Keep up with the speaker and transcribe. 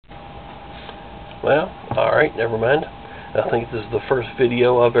Well, alright, never mind. I think this is the first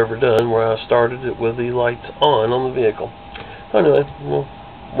video I've ever done where I started it with the lights on the vehicle. Anyway, we'll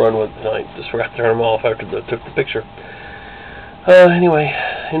run with it tonight. Just forgot to turn them off after I took the picture. Anyway,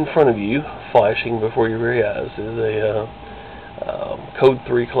 in front of you, flashing before your very eyes, is a Code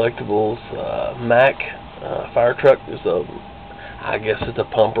 3 Collectibles Mack fire truck. I guess it's a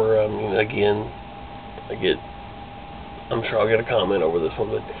pumper. I mean, again, I'm sure I'll get a comment over this one,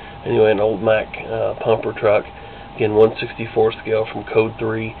 but anyway, an old Mack pumper truck. Again, 1/64 scale from Code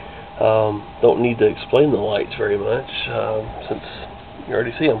 3. Don't need to explain the lights very much since you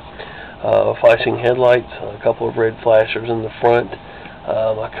already see them. Flashing headlights, a couple of red flashers in the front.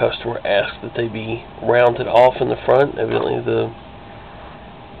 My customer asked that they be rounded off in the front. Evidently the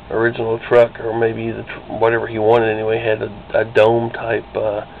original truck, or maybe whatever he wanted anyway, had a dome type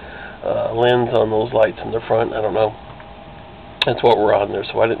lens on those lights in the front. I don't know. That's what we're on there,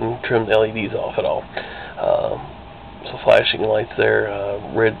 so I didn't trim the LEDs off at all. So flashing lights there,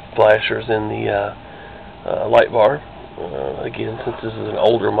 red flashers in the light bar. Again, since this is an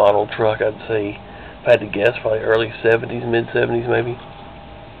older model truck, I'd say, if I had to guess, probably early 70s, mid 70s maybe.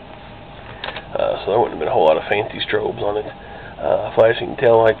 So there wouldn't have been a whole lot of fancy strobes on it. Flashing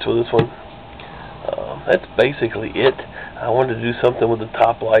tail lights with this one. That's basically it. I wanted to do something with the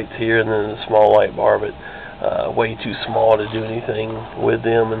top lights here and then the small light bar, but way too small to do anything with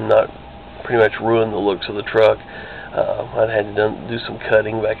them and not pretty much ruin the looks of the truck. I'd had to do some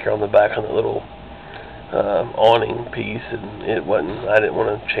cutting back here on the back on the little awning piece, and it wasn't. I didn't want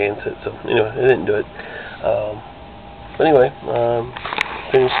to chance it, so anyway, I didn't do it. But anyway,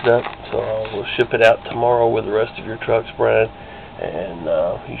 finished it up, so we'll ship it out tomorrow with the rest of your trucks, Brian, and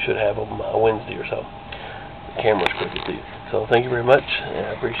you should have them Wednesday or so. The camera's quick to see. So thank you very much, and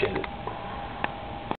I appreciate it.